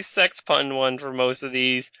about these sex pun one for most of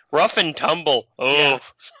these. Rough and Tumble. Yeah.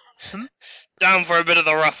 Oh, down for a bit of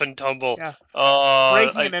the rough and tumble. Yeah. Uh,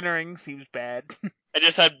 Breaking I and entering seems bad. I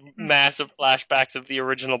just had massive flashbacks of the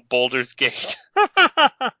original Boulder's Gate.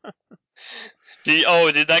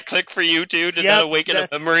 Did that click for you too? Did that Yep, awaken a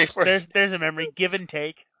memory for? there's a memory. Give and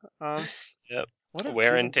take. Um, Yep.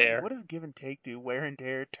 Wear and tear. what does give and take do? Wear and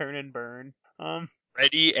tear, turn and burn.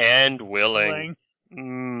 Ready and willing.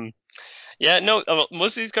 Willing. Yeah, no,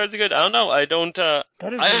 most of these cards are good. I don't know.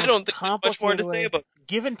 That is the I most don't think there's much more complicated to say way. about.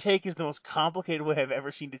 Give and take is the most complicated way I've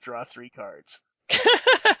ever seen to draw 3 cards.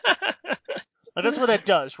 Like that's what that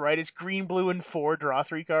does, right? It's green, blue, and 4 draw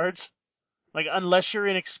 3 cards. Like unless you're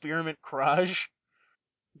in Experiment Craj,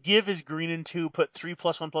 give is green and 2, put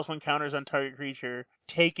 3+1/+1 counters on target creature.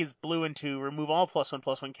 Take is blue and 2, remove all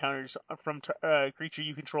 +1/+1 counters from creature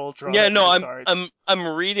you control. Draw Yeah, that no, many cards. I'm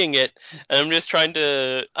reading it, and I'm just trying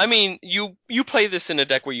to. I mean, you play this in a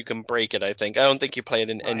deck where you can break it. I think. I don't think you play it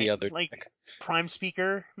in any Right, other like deck. Prime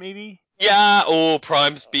Speaker, maybe. Yeah. Oh,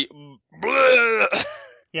 Prime Speed.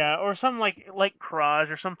 Yeah, or some like Kraj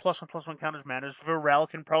or some +1/+1 counters matters. Varel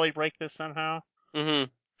can probably break this somehow. hmm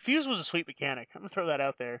Fuse was a sweet mechanic. I'm gonna throw that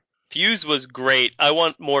out there. Fuse was great. I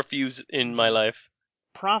want more Fuse in my hmm life.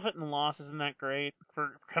 Profit and Loss isn't that great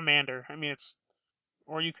for Commander. I mean, it's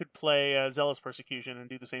or you could play Zealous Persecution and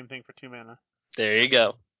do the same thing for 2 mana. There you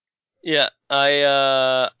go. Yeah,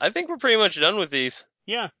 I think we're pretty much done with these.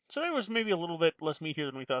 Yeah, so there was maybe a little bit less meat here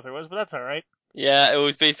than we thought there was, but that's all right. Yeah, it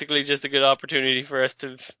was basically just a good opportunity for us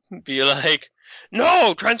to be like,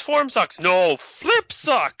 no, transform sucks. No, flip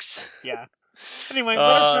sucks. Yeah. Anyway, let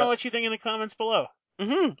us know Uh, what you think in the comments below.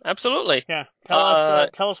 absolutely. Yeah, Uh,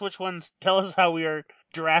 tell us which ones. Tell us how we are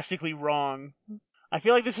drastically wrong. I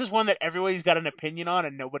feel like this is one that everybody's got an opinion on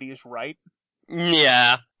and nobody is right.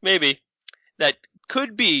 yeah, maybe that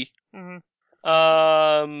could be. hmm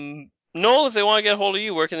Noel, if they want to get a hold of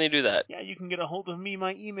you, where can they do that? Yeah, you can get a hold of me.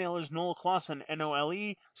 My email is noelclauson,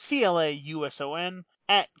 NOLECLAUSON,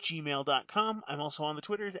 @gmail.com. I'm also on the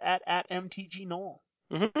Twitters at MTGNoel.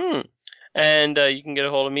 hmm And you can get a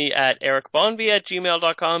hold of me at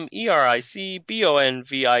ericbonvie@gmail.com,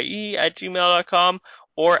 ERICBONVIE @gmail.com,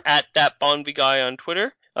 or at that Bonvie guy on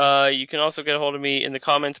Twitter. You can also get a hold of me in the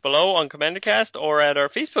comments below on CommanderCast or at our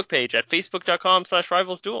Facebook page at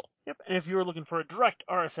facebook.com/rivalsduel. Yep, and if you're looking for a direct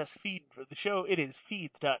RSS feed for the show, it is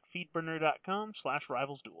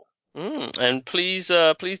feeds.feedburner.com/rivalsduel. And please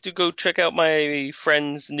do go check out my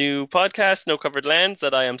friend's new podcast, No Covered Lands,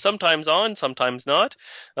 that I am sometimes on, sometimes not.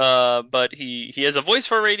 But he has a voice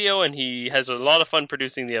for radio, and he has a lot of fun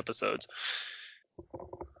producing the episodes.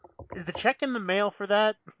 Is the check in the mail for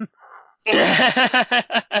that?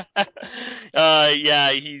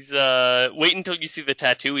 Yeah, he's wait until you see the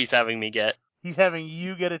tattoo he's having me get. He's having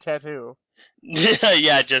you get a tattoo.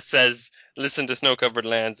 Yeah, it just says listen to Snow Covered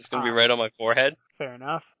Lands. It's gonna be right on my forehead. Fair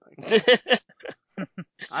enough.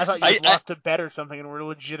 I thought you I, had I lost a bet or something and were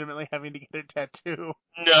legitimately having to get a tattoo.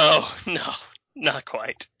 no, not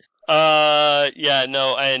quite. Yeah,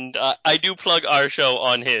 no, and I do plug our show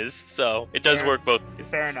on his, so it does work both ways.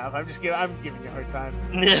 Fair enough. I'm giving you a hard time.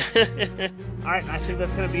 All right, I think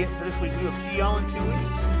that's gonna be it for this week. We will see y'all in 2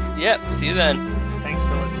 weeks. Yep, see you then. Thanks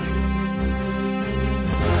for listening.